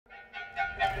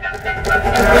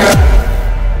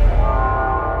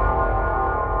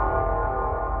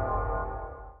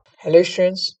Hello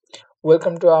students,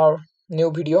 welcome to our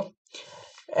new video,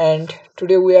 and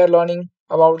today we are learning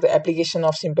about the application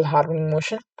of simple harmonic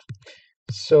motion.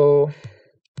 So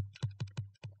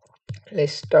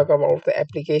let's talk about the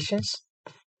applications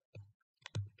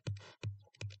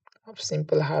of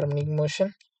simple harmonic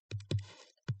motion.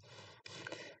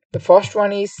 The first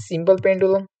one is simple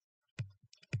pendulum,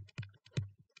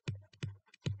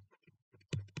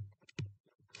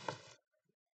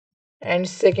 and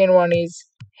second one is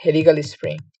helical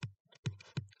spring.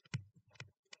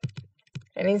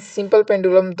 And in simple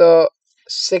pendulum, the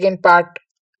second part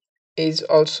is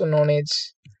also known as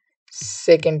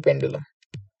second pendulum,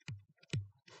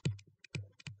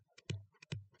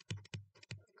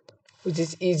 which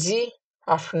is easy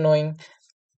after knowing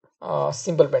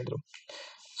simple pendulum.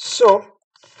 So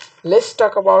let's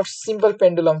talk about simple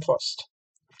pendulum first.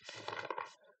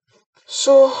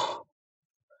 So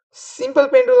simple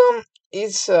pendulum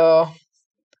is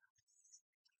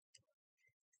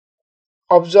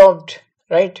observed,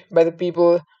 right, by the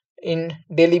people in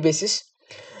daily basis.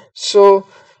 So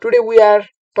today we are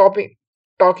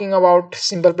talking about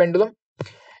simple pendulum,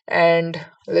 and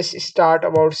let's start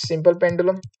about simple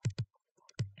pendulum.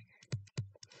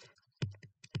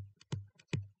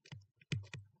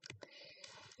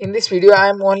 In this video I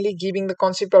am only giving the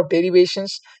concept of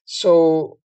derivations,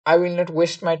 so I will not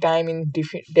waste my time in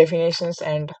definitions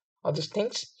and other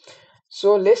things.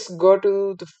 So let's go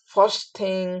to the first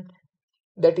thing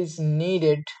that is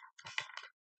needed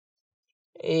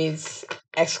is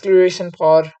acceleration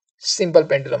for simple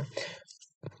pendulum.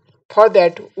 For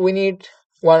that we need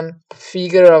one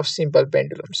figure of simple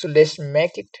pendulum, so let's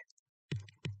make it.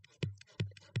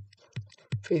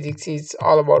 Physics is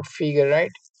all about figure,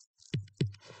 right?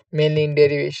 Mainly in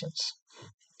derivations.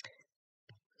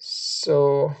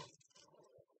 So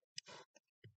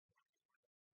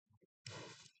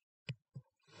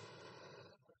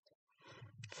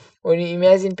when you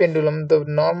imagine pendulum, the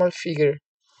normal figure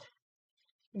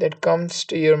that comes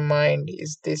to your mind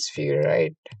is this figure,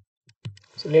 right?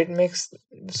 So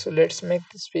let's make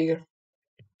this figure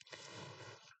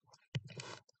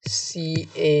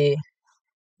CAB.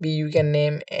 You can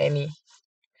name any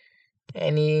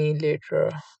letter.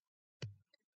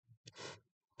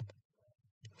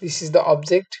 This is the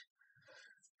object,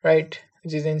 right,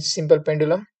 which is in simple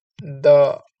pendulum.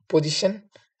 The position,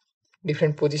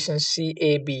 different positions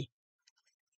CAB.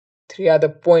 Three are the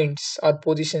points or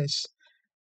positions,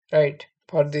 right,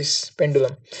 for this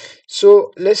pendulum.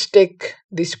 So let's take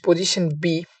this position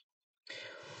B.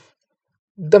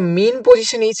 The mean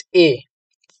position is A,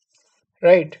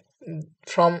 right,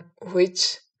 from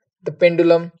which the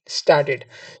pendulum started.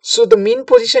 So the mean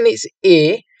position is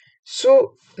A.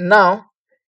 So now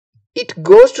it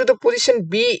goes to the position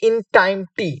B in time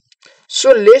t.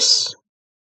 So let's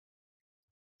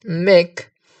make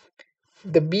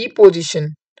the B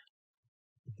position,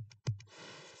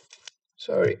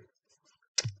 sorry,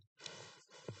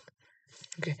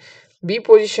 okay, B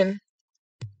position,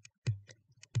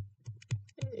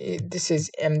 this is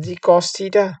mg cos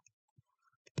theta.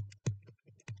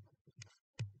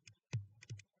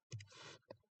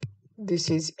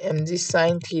 This is mg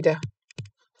sin theta.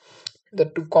 The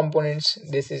two components,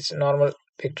 this is normal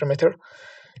vector method.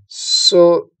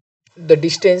 So the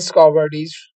distance covered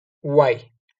is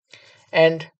y,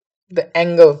 and the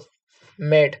angle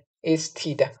made is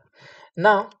theta.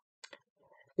 Now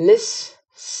let's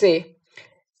say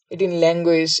it in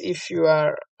language. If you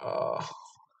have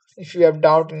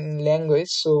doubt in language,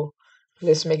 so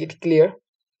let's make it clear.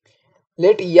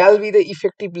 Let L be the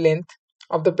effective length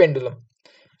of the pendulum.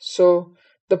 So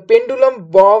the pendulum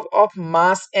bob of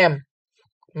mass m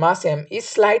is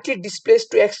slightly displaced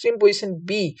to extreme position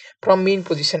B from mean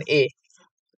position A.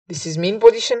 This is mean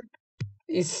position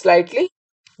is slightly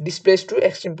displaced to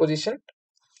extreme position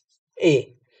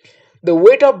A. The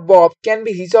weight of bob can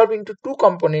be resolved into two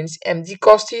components, mg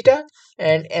cos theta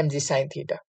and mg sin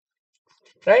theta,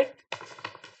 right?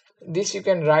 This you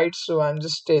can write, so I'm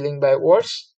just telling by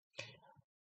words.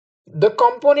 The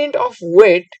component of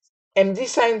weight mg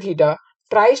sin theta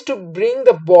tries to bring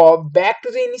the bob back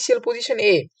to the initial position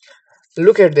A.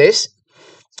 Look at this.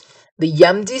 The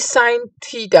mg sin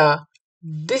theta,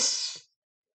 this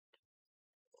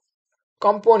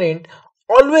component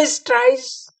always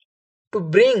tries to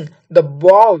bring the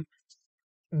bob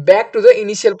back to the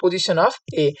initial position of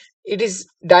A. It is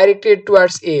directed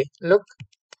towards A. Look,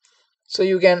 so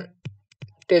you can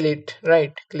tell it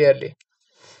right clearly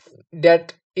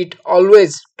that it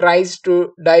always tries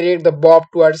to direct the bob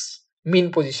towards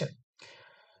mean position.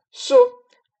 So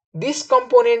this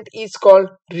component is called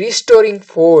restoring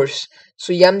force.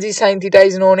 So mg sin theta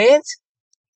is known as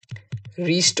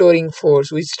restoring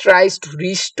force, which tries to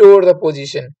restore the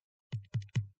position,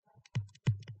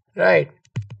 right?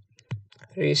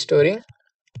 Restoring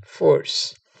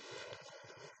force.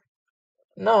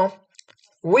 Now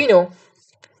we know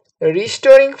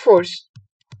restoring force,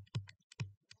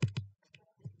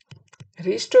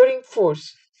 restoring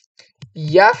force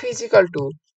F is equal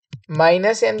to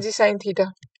minus mg sine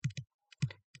theta.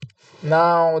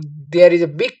 Now there is a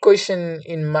big question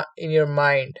in your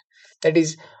mind, that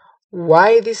is,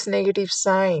 why this negative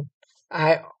sign?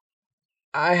 I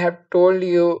I have told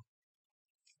you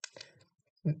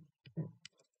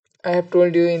I have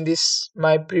told you in this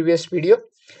my previous video.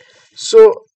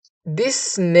 So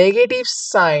this negative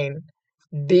sign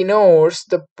denotes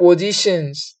the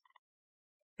positions,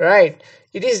 right?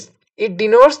 It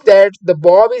denotes that the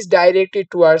bob is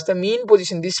directed towards the mean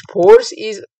position. This force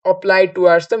is applied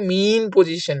towards the mean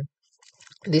position.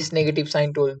 This negative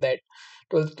sign tells that.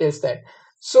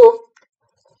 So,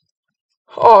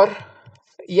 or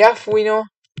F, we know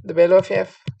the value of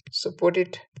F. So put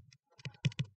it,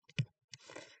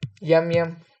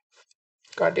 yum,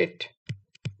 cut it,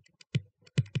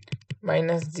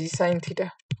 minus g sine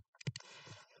theta.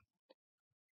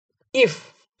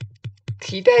 If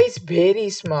theta is very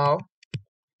small,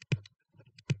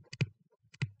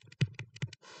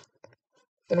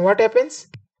 then what happens?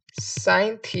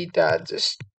 Sine theta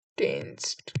just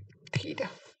tends to theta,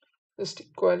 just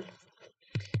equal.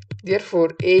 Therefore,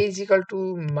 A is equal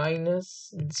to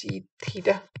minus g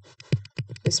theta.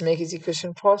 Let's make his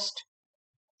equation first.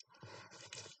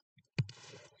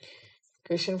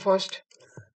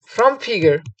 From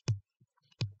figure,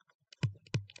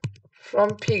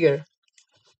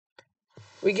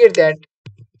 we get that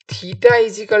theta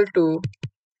is equal to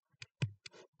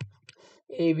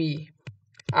AB,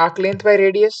 arc length by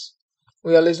radius.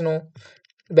 We always know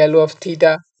value of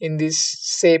theta in this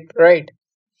shape, right?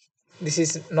 This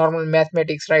is normal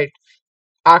mathematics, right?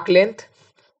 Arc length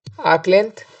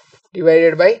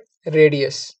divided by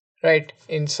radius, right?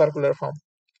 In circular form,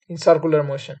 in circular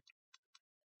motion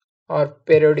or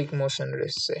periodic motion,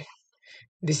 let's say.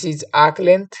 This is arc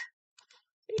length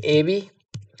AB,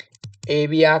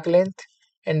 arc length,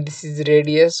 and this is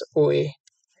radius OA.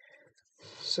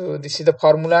 So this is the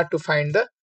formula to find the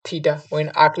theta when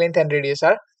arc length and radius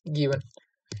are given.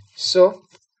 So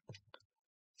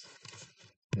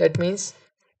that means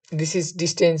this is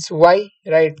distance y,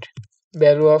 right?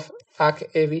 Value of arc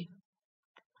AB,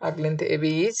 arc length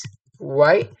AB is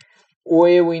y.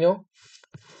 OA, we know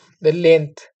the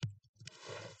length,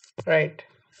 right?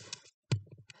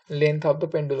 Length of the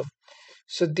pendulum.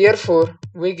 So therefore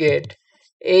we get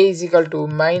A is equal to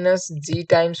minus g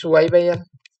times y by L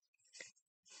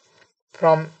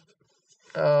from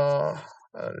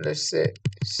let's say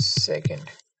second,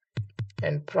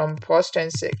 and from first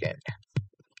and second.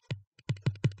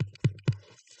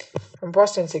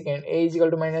 A is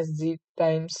equal to minus g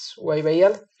times y by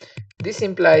L. This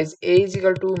implies A is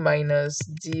equal to minus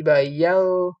g by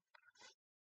L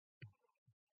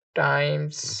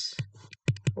times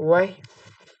y,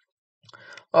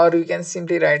 or we can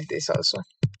simply write this also.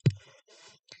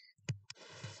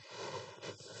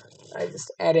 I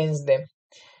just arrange them.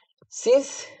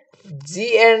 Since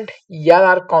g and L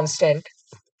are constant,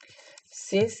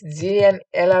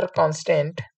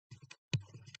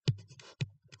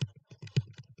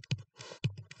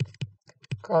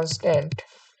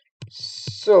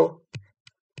 so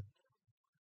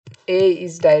A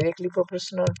is directly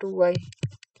proportional to y.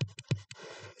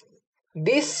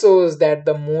 This shows that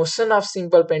the motion of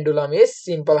simple pendulum is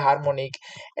simple harmonic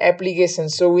application.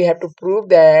 So we have to prove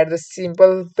that the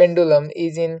simple pendulum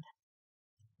is in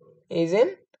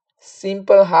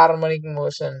simple harmonic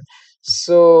motion.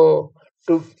 So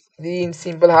to be in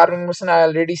simple harmonic motion, I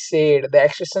already said the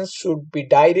acceleration should be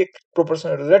direct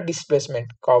proportional to the displacement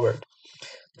covered.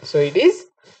 So it is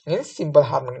in simple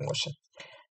harmonic motion.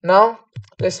 Now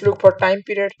let's look for time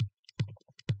period.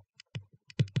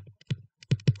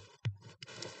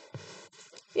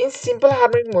 In simple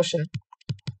harmonic motion,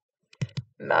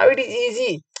 now it is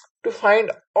easy to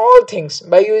find all things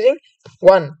by using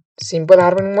one, simple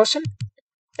harmonic motion,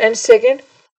 and second,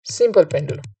 simple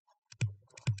pendulum.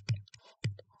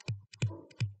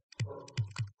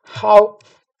 How?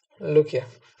 Look here.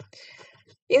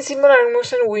 In simple harmonic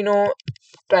motion, we know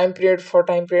time period. For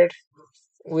time period,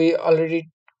 we already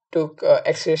took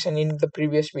acceleration in the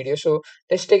previous video. So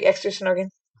let's take acceleration again.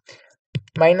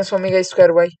 Minus omega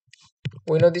square y.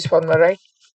 We know this formula, right?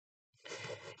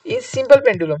 In simple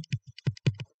pendulum,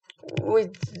 we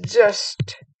just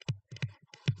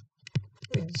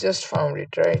found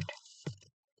it, right?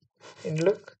 And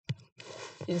look,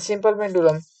 in simple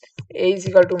pendulum, A is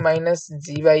equal to minus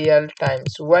G by L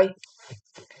times Y.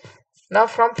 Now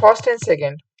from first and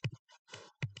second,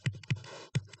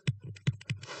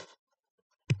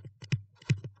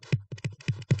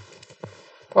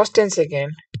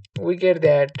 we get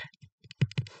that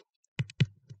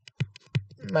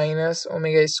minus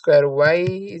omega square Y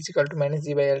is equal to minus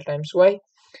G by L times Y.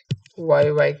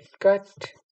 Y cut.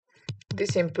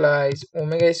 This implies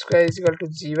omega square is equal to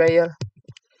G by L.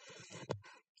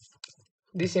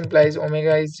 This implies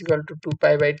omega is equal to 2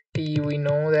 pi by T. We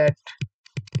know that.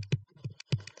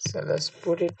 So let's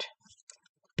put it.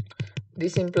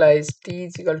 This implies T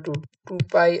is equal to 2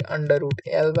 pi under root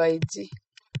L by G.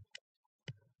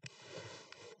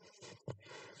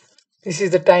 This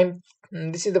is the time.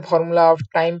 This is the formula of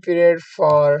time period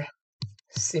for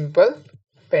simple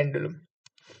pendulum.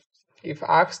 If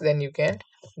asked, then you can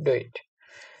do it.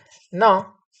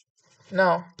 Now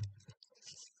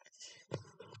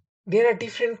there are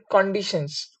different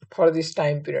conditions for this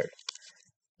time period.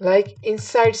 Like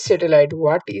inside satellite,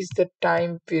 what is the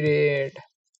time period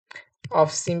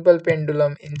of simple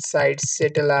pendulum inside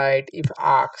satellite if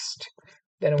asked?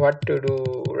 Then what to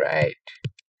do, right?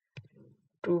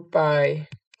 2 pi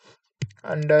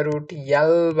under root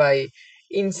L by,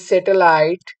 in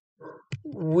satellite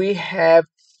we have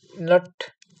not,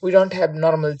 we don't have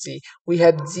normal G, we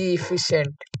have G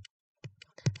efficient.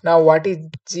 Now what is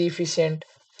G efficient?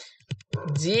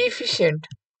 G efficient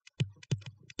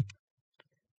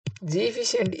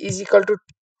is equal to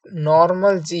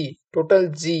normal G, total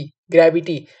G,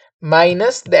 gravity,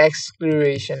 minus the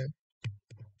acceleration.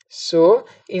 So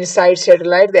inside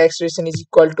satellite the acceleration is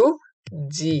equal to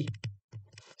G.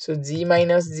 So G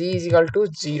minus G is equal to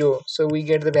 0. So we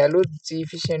get the value G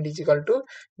efficient is equal to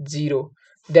 0.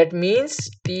 That means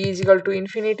T is equal to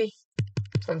infinity,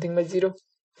 something by 0.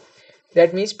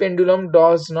 That means pendulum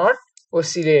does not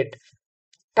oscillate.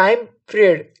 Time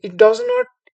period, it does not,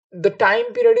 the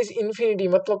time period is infinity,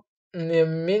 matlab,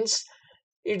 means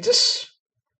it just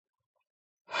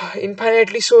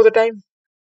infinitely show the time.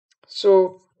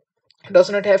 So it does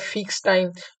not have fixed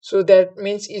time. So that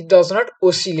means it does not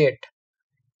oscillate.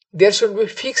 There should be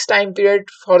fixed time period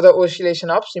for the oscillation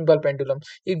of simple pendulum.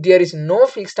 If there is no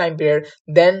fixed time period,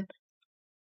 then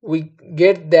we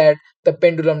get that the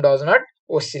pendulum does not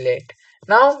oscillate.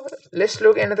 Now let's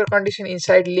look another condition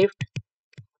inside lift.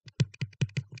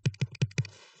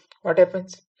 What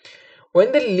happens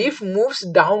when the lift moves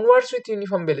downwards with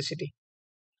uniform velocity?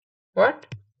 What?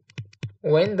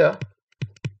 When the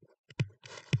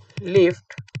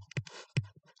lift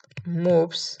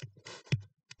moves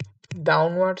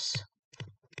downwards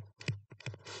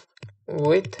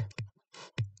with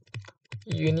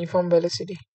uniform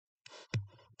velocity,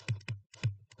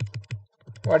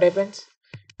 what happens?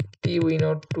 T we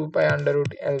know 2 pi under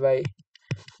root L by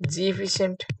G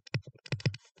efficient.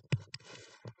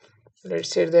 Let's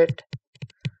say that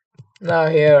now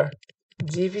here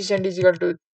G efficient is equal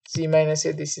to G minus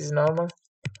A. This is normal.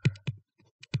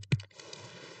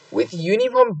 With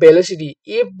uniform velocity,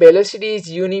 if velocity is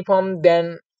uniform,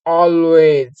 then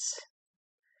always,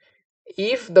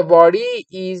 if the body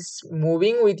is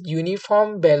moving with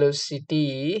uniform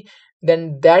velocity,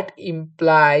 then that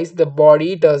implies the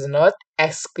body does not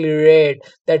accelerate.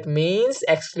 That means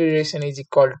acceleration is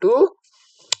equal to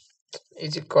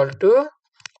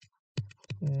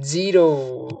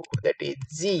 0, that is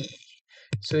G.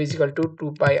 So is equal to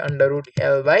 2 pi under root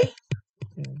L by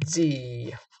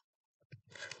G.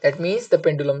 That means the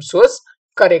pendulum shows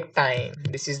correct time.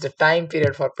 This is the time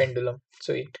period for pendulum.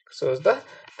 So it shows the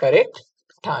correct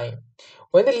time.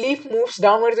 When the leaf moves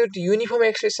downwards with uniform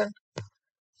acceleration,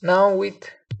 now with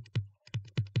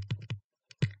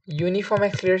uniform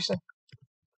acceleration,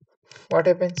 what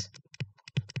happens?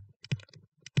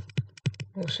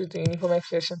 Moves with uniform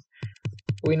acceleration.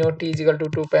 We know T is equal to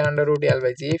 2 pi under root L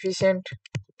by G efficient.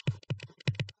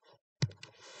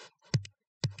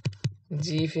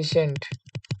 G efficient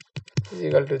is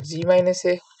equal to G minus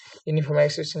A. Uniform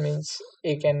acceleration means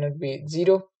A cannot be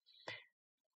 0.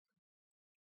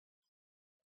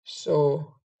 So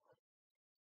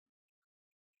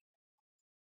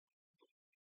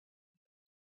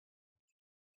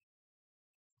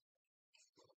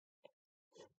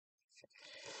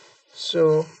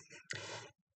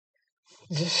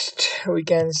just we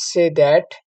can say that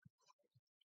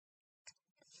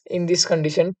in this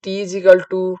condition T is equal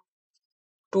to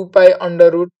 2 pi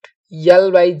under root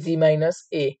L by G minus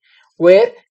A,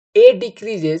 where A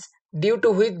decreases due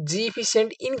to which G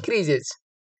efficient increases,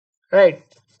 right?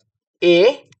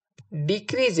 A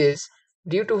decreases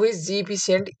due to which G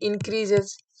efficient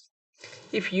increases.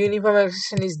 If uniform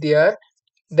acceleration is there,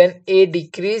 then A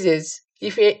decreases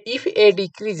if a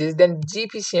decreases, then G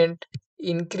efficient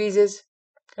increases,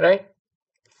 right?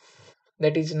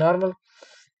 That is normal.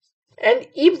 And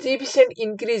if G efficient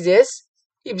increases,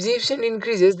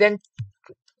 then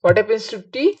what happens to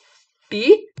T?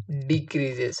 T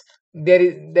decreases.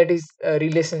 That is a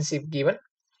relationship given,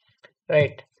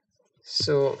 right?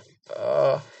 So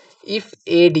uh, if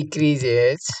A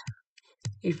decreases,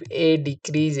 if A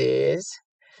decreases,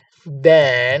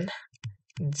 then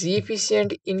G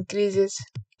efficient increases,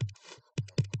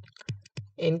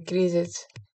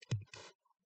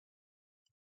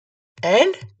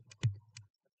 and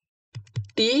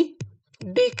T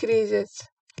decreases.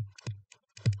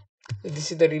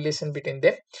 This is the relation between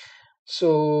them.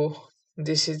 So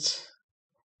this is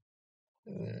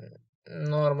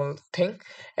normal thing.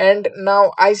 And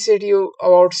now I said you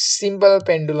about simple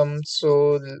pendulum,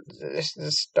 so let's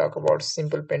just talk about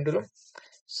simple pendulum.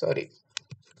 Sorry,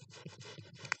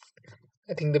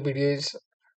 I think the video is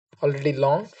already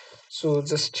long, so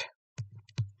just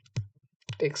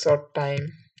take short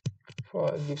time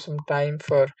for give some time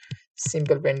for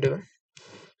simple pendulum,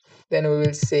 then we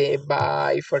will say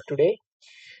bye for today.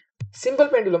 Simple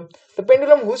pendulum, the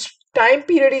pendulum whose time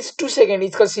period is 2 seconds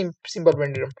is called simple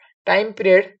pendulum. Time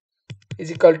period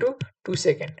is equal to 2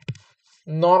 seconds,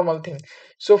 normal thing.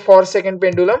 So for second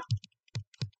pendulum,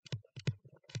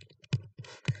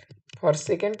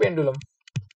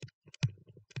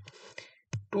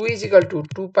 2 is equal to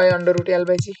 2 pi under root L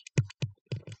by G.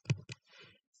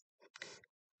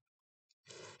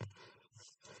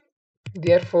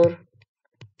 Therefore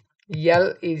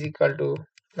L is equal to,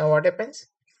 now what happens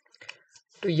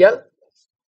to L?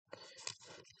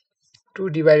 2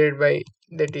 divided by,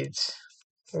 that is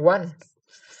 1,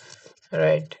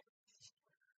 right?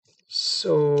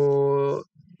 So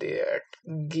that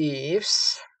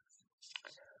gives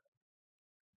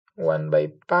 1 by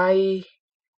pi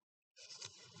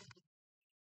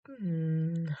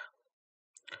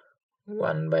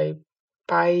 1 by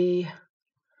pi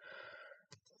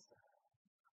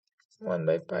 1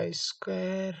 by pi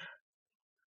square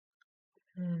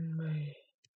 1 by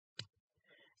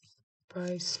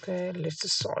pi square. Let's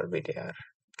just solve it here.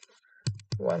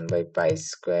 1 by pi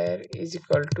square is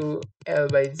equal to L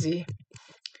by G,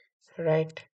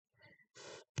 right?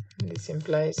 This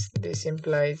implies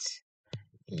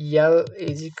L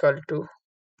is equal to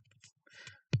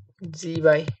G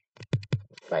by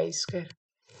pi square.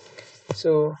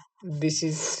 So this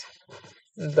is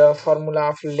the formula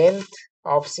of length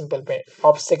of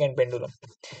second pendulum.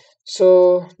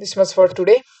 So this much for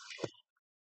today.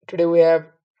 Today we have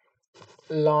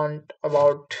learned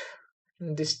about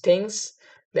these things,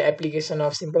 the application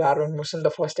of simple harmonic motion, the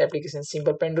first application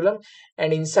simple pendulum,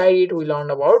 and inside it we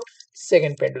learned about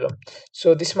second pendulum.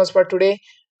 So this much for today.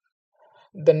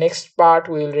 The next part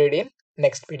we will read in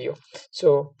next video.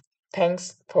 So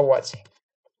thanks for watching.